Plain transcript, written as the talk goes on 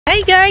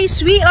Hi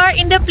guys, we are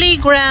in the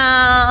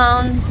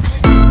playground.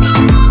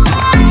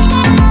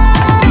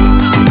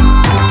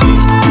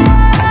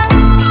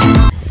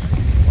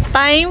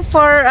 Time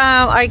for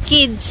our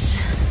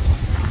kids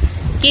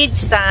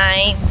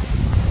time.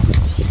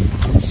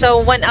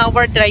 So 1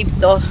 hour drive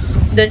to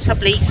dun sa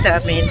place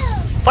namin.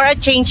 For a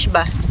change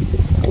ba?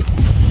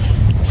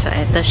 So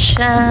ito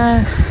siya.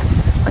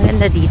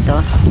 Maganda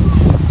dito.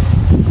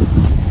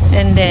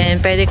 And then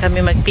pwede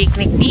kami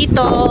mag-picnic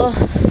dito.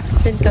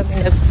 Then kami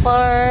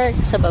nag-park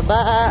sa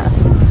baba.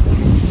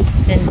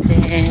 And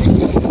then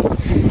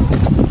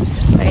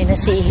ayun na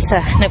si Isa.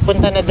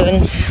 Nagpunta na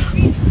dun.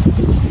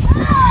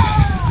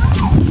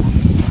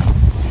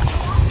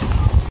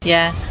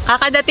 Yeah.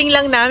 Kakadating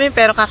lang namin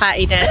pero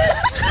kakain na.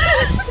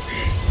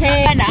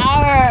 Hey, 1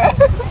 hour.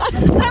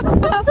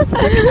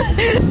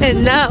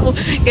 And now,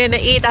 gonna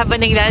eat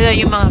habang naglalaro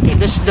yung mga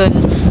kiddos dun.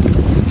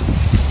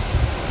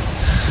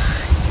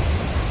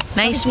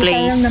 Nice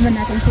place. Lang naman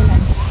natin sila.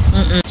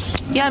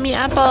 Yummy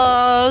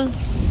apple.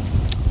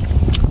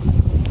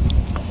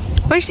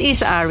 Where's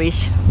Isa,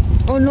 Aris?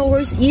 Oh no,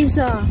 where's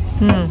Isa?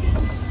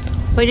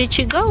 Where did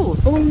she go?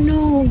 Oh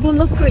no, go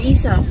look for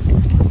Isa.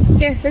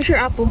 Here, here's your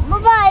apple.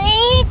 Mama,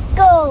 where it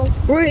go?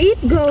 Where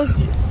it goes?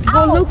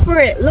 Go look for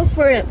it. Look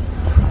for it.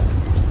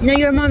 Now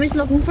your mom is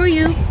looking for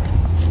you.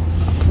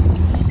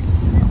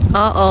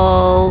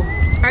 Uh-oh.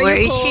 Are Where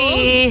you is cold?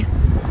 she?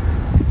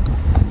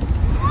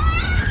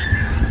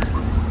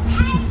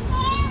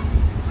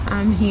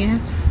 I'm here.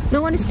 No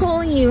one is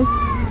calling you.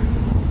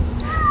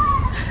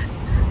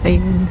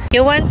 Ayun.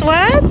 You want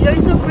what? You're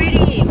so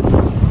pretty.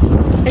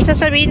 Ano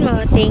sasabihin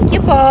mo? Thank you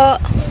po.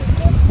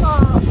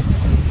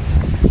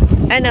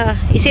 Ano?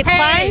 Is it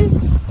fun?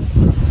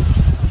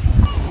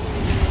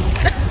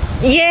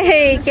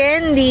 Yay!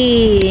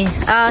 Candy!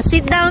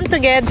 Sit down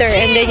together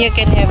and then you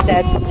can have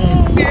that.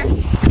 Here.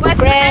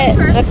 Wipe Bread.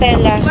 your hand first.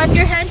 Nutella. Wipe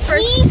your hand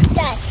first. Where's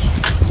that?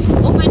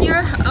 Open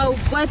your...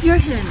 wipe your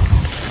hand.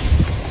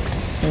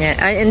 Yeah,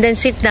 and then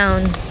sit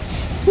down.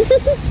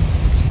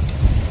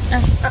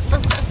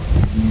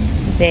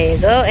 There you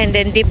go. And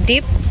then dip.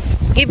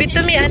 Give it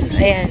to me.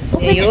 Ayan.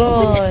 Open it.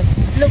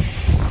 Look.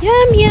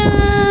 Yum,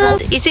 yum.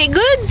 Is it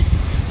good?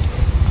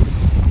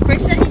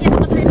 First time niya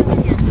nakatry naman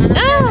yan.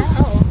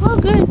 Oh,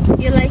 good.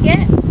 You like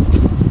it?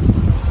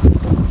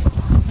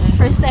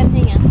 First time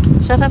niya yan.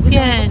 Sarap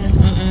yan.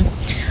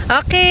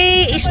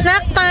 Okay,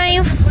 snack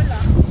time.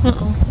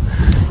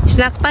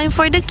 Snack time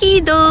for the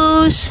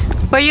kiddos.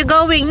 Where you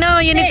going? No,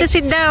 you need to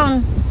sit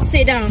down.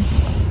 Sit down.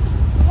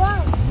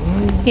 Wow.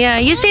 Yeah,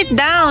 you sit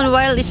down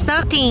while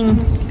snacking.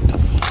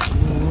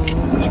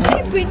 Did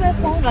I bring my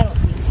phone? I don't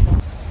think so.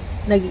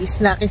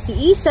 Nag-snack si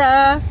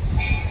Isa.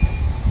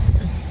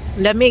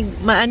 Lamig,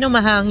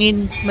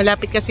 mahangin.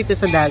 Malapit kasi ito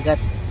sa dagat.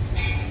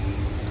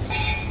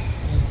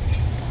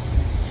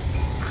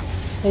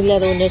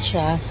 Naglaro na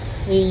siya.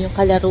 Yun yung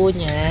kalaro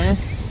niya.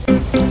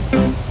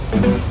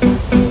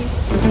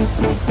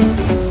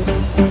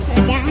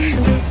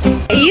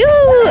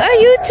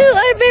 You two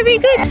are very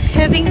good.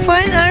 Having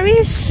fun,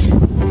 Aris?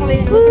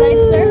 Having a good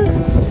life, sir?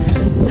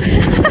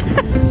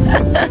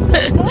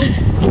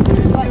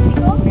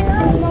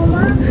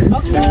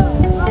 Okay.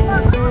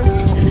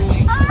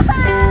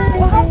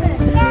 What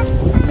happened?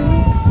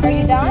 Are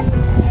you done?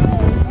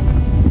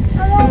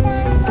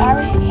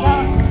 Aris is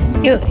done.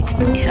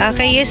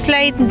 Okay, you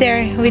slide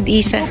there with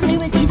Isa.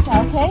 Play with Isa,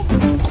 okay?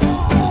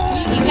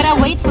 You gotta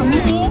wait for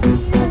me.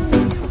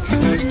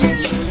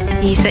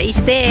 Isa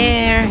is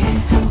there.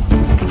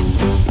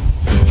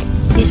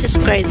 This is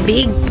quite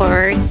big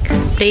park,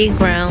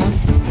 playground.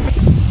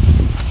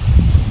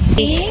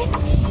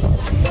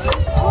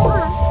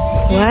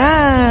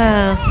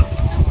 Wow.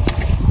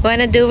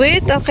 Wanna do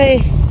it?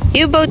 Okay.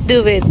 You both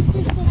do it.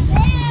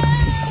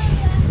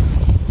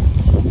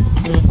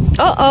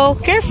 Uh-oh.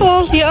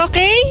 Careful. You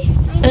okay?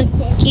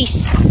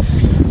 Kiss.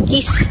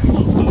 Kiss.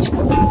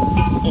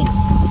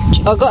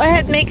 Oh, go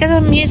ahead. Make a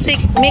music.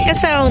 Make a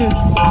sound.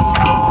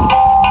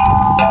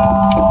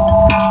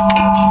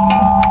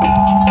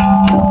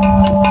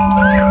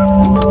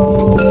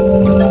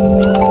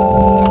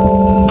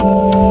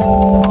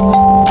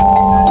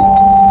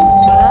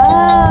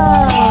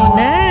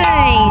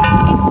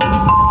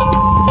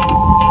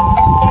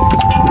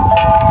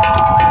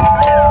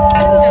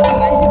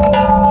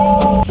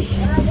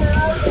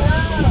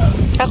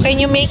 Can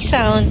you make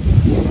sound?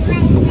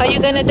 How you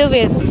gonna do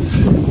it?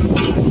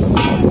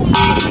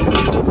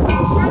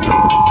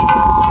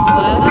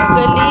 Wow,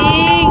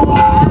 galing!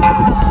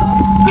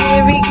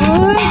 Very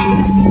good!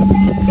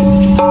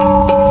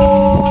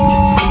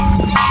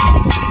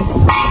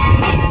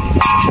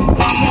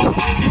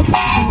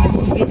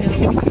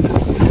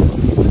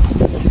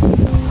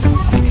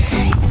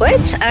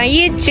 What are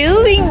you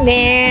doing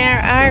there,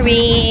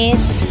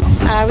 Aris?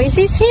 Aris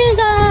is here,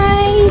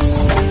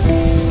 guys!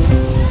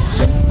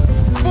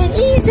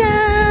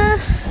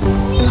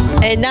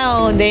 And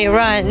now they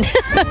run.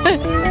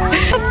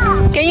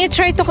 Can you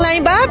try to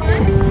climb up?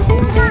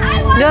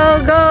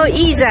 Go, go,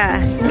 Isa.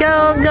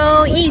 Go,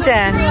 go,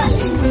 Isa.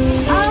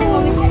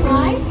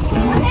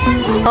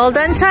 Hold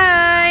on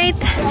tight.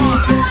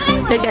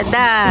 Look at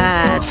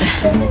that.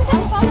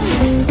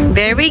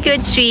 Very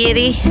good,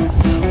 sweetie.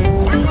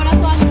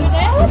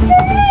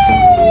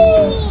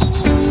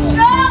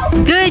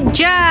 Good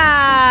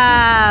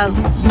job.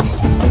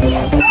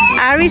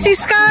 Aris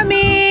is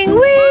coming.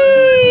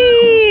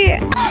 Whee!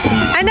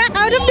 Anak,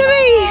 out of the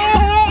way.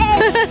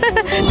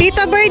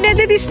 Tita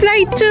Bernadette is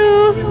slide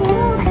too.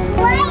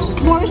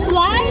 More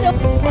slide?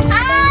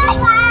 Hi,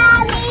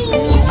 Mommy.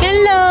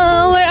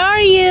 Hello, where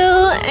are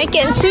you? I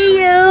can't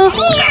see you.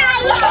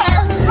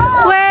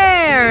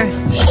 Where?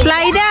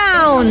 Slide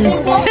down.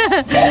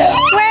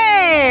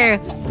 Where?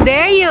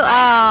 There you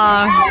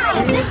are.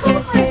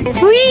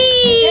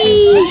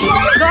 Whee!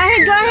 Go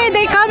ahead.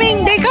 They're coming.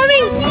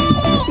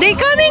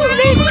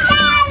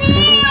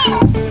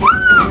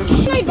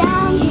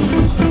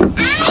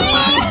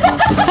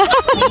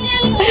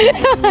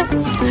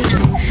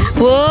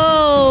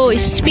 Whoa!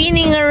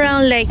 Spinning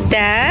around like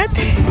that.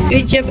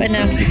 Good job,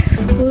 anak.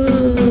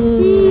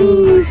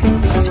 Whoa.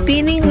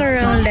 Spinning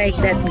around like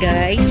that,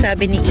 guys.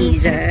 Sabi ni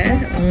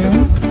Iza.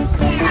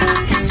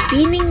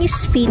 Spinning is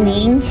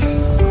spinning.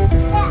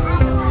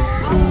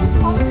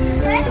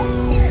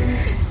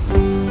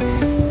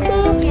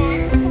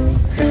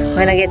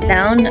 Wanna get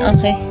down?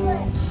 Okay.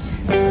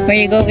 Where are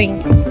you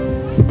going?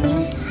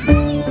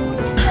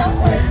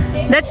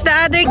 That's the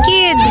other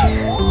kid.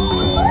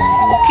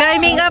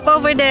 Climbing up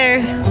over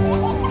there.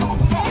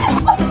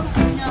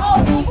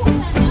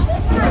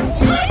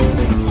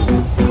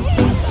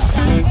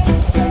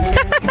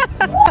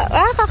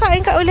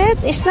 Kakain ka ulit?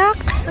 Snack?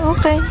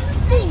 Okay.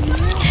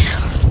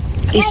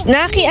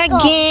 Snacky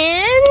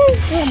again?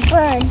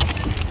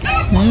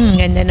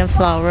 Ganda ng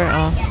flower,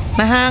 oh.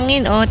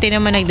 Mahangin, oh.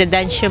 Tingnan mo,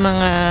 nagda-dance yung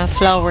mga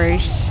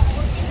flowers.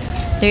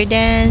 They're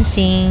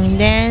dancing,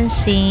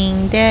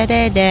 dancing,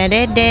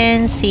 da-da-da-da,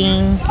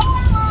 dancing.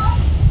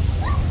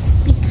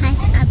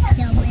 Because of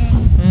the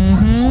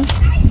wind.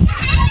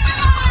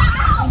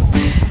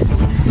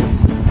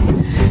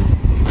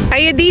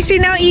 Are you dizzy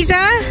now, Isa?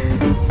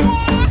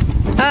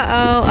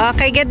 Uh-oh.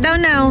 Okay, get down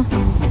now.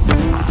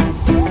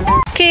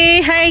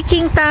 Okay,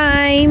 hiking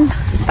time.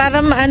 Para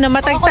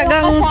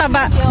matagtagang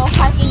taba.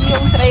 Hiking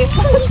yung trip.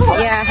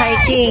 Yeah,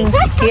 hiking.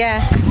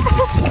 Yeah.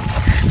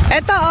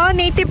 Ito, oh,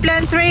 native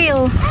plant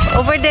trail.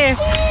 Over there.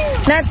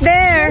 Not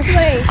there. This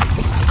way.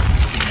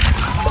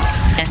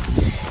 Yeah.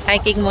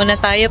 Hiking muna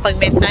tayo pag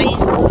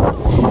bedtime.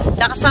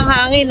 Lakas ng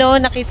hangin,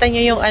 oh. Nakita nyo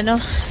yung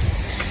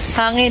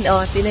hangin,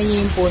 oh. Tingnan nyo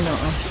yung puno,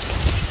 oh.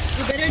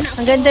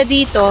 Ang ganda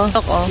dito.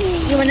 Oh.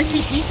 You wanna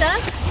see Isa?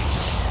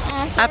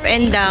 Up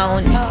and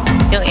down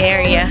yung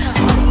area.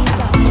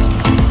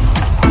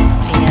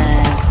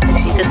 Ayan.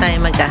 Dito tayo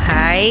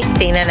mag-hike.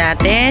 Tingnan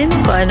natin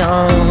kung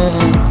anong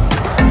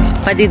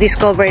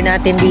madidiscover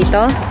natin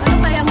dito. Ano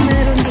kayang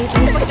meron dito?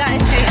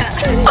 Pagkain kaya?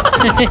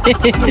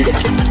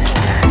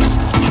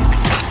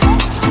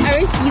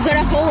 Aris, you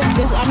gotta hold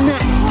because I'm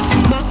not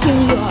backing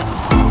you up.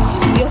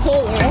 You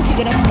hold or else you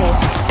gotta hold.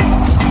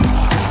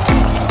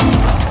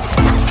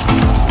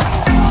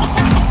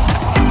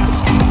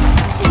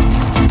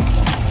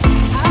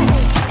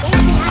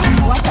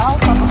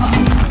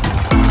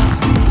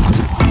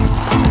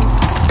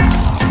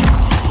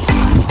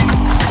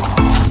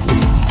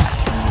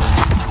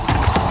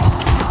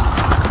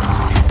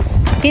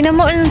 Tingnan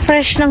mo, ang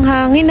fresh ng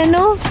hangin,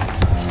 ano?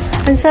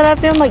 Ang sarap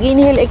yung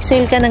mag-inhale,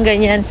 exhale ka ng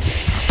ganyan.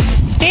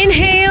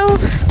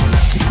 Inhale,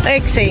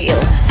 exhale.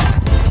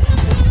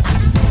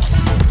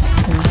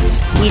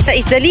 Isa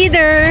is the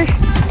leader.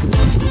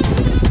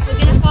 We're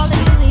gonna follow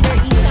you later,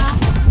 Isa.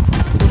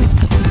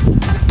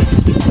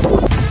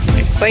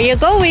 Where you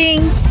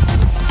going?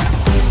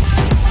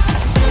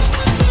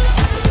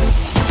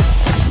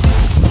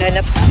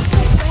 Ganap.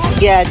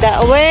 Yeah,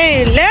 that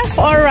way. Left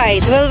or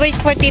right? We'll wait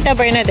for Tita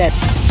Bernadette.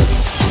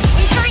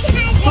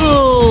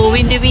 Ooh,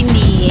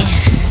 windy.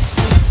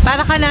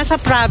 Para ka nasa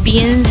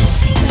province.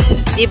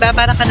 Diba?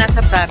 Para ka nasa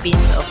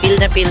province. O, feel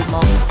na feel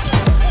mo.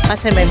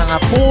 Kasi may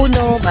mga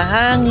puno,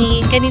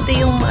 mahangin. Ganito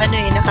yung,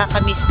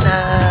 nakakamiss na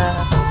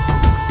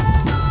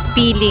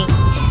feeling.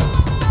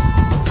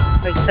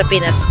 Pag sa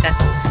Pinas ka.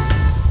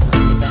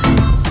 Diba?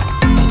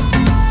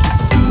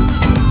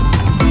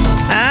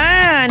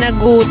 Ah,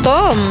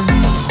 nagutom.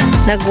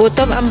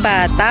 Nagutom ang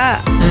bata.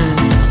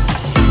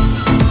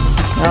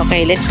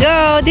 Okay, let's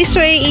go. This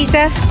way,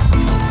 Isa.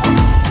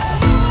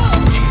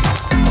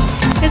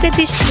 Look at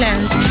this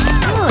plant.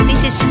 Oh,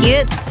 this is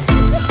cute.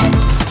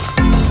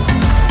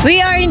 We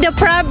are in the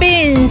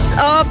province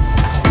of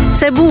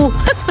Cebu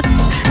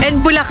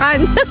and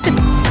Bulacan.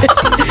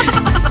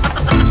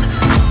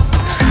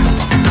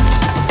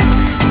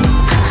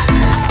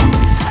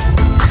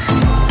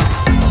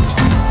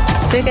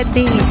 Look at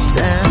this.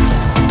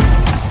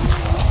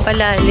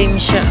 Palalim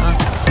siya.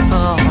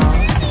 Oh.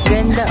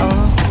 Ganda,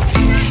 oh.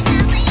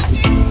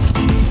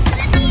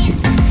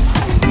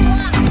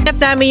 Hanap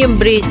namin yung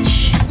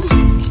bridge.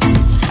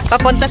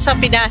 Papunta sa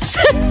Pinas.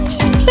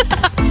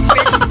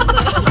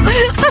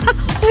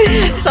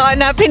 So,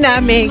 hanapin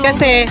namin.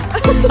 Kasi,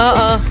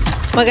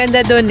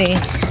 maganda dun eh.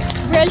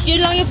 Bridge,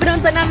 yun lang yung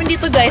pinunta namin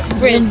dito guys.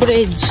 Bridge.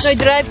 Bridge.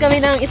 Nag-drive kami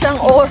ng 1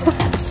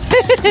 oras.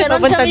 Meron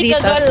Papunta kami dito.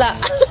 kagala.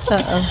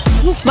 Oo.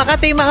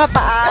 Makati mga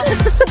paa.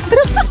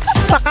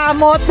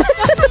 Pakamot.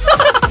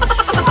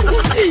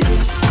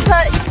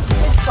 But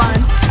it's fun.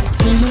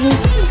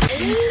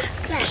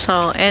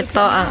 So,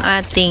 ito ang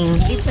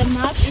ating It's a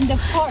map in the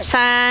park.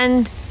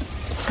 San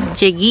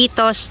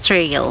Jieguitos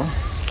Trail.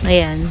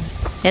 Ayan.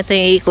 Ito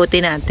yung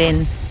ikutin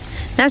natin.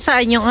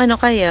 Nasaan yung ano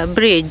kaya?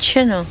 Bridge,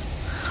 ano?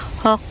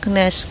 Hawk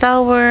Nest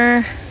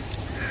Tower.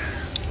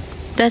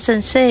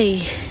 Doesn't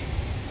say.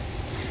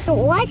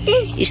 What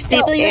is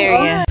Steep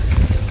area.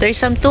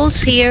 There's some tools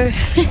here.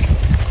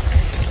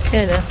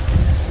 Yan, oh.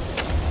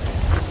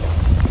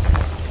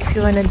 If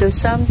you wanna do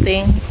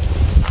something.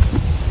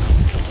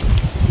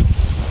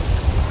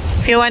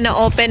 If you wanna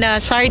open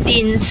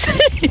sardines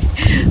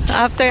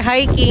after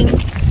hiking.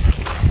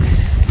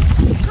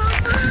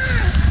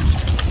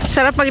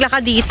 Sarap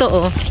maglakad dito,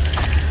 oh.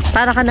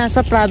 Para ka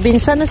nasa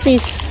province. Ano,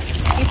 sis?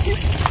 It's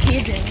just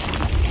hidden.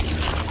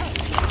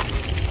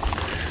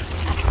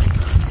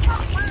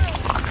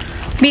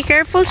 Be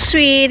careful,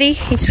 sweetie.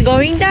 It's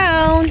going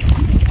down.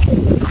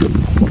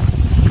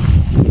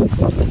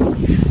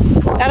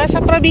 Tara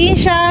sa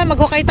probinsya.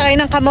 Maghukay tayo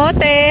ng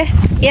kamote.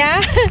 Yeah?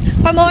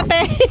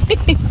 Kamote.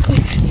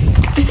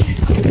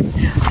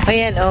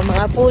 Ayan, oh.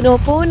 Mga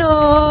puno-puno.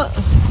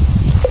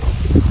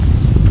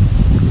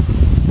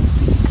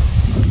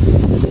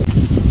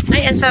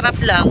 Ay, ang sarap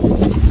lang.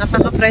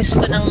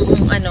 Napaka-presko ng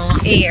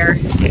air.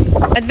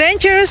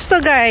 Adventurous to,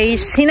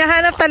 guys.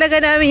 Hinahanap talaga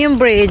namin yung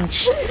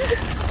bridge.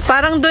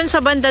 Parang doon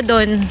sa banda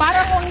doon.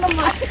 Parang lang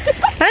naman.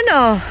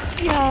 Ano?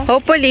 Yeah.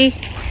 Hopefully.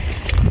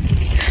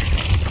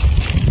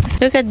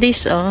 Look at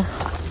this, oh.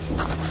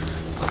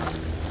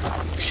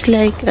 It's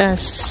like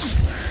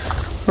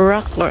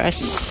rock or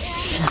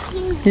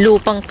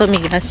lupang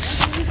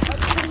tumigas.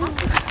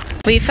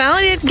 We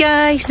found it,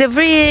 guys. The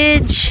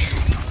bridge.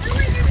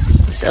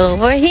 It's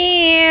over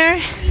here.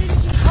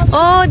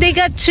 Oh, they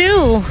got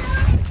 2.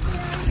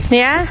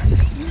 Yeah?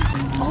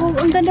 Oh,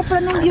 ang ganda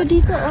pa ng view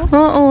dito, oh.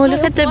 Oh,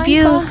 look at the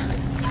view.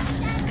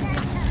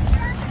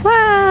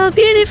 Wow,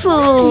 beautiful.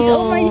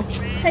 Oh my,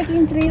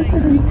 hiking trails.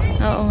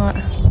 Oo nga.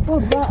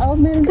 Oh,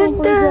 meron pang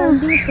Ganda. playground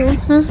dito.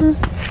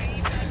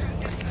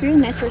 It's really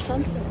nice for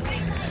sunset.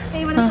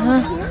 Hey, wanna come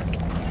over here?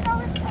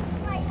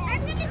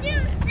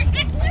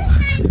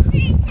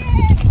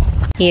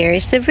 Here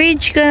is the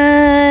bridge,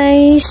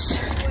 guys.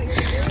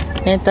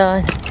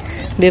 Ito,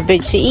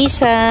 bibridge si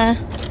Isa.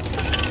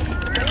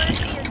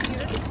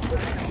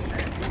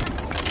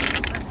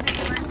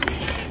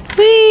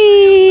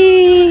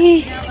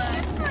 Whee!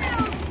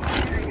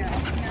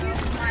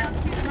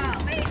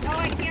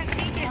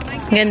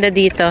 Ganda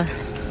dito.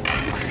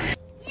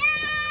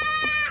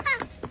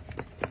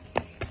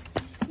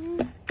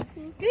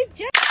 Good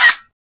job.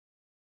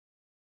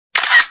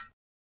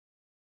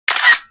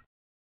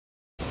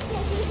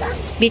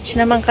 Beach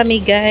naman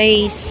kami,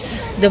 guys.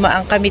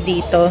 Dumaan kami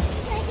dito.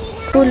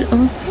 Cool,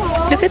 oh.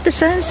 Look at the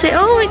sunset.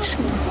 Oh, it's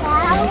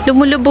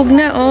lumulubog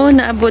na, oh.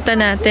 Naabutan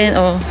natin,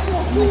 oh.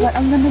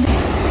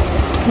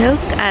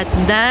 Look at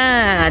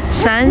that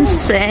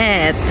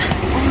sunset.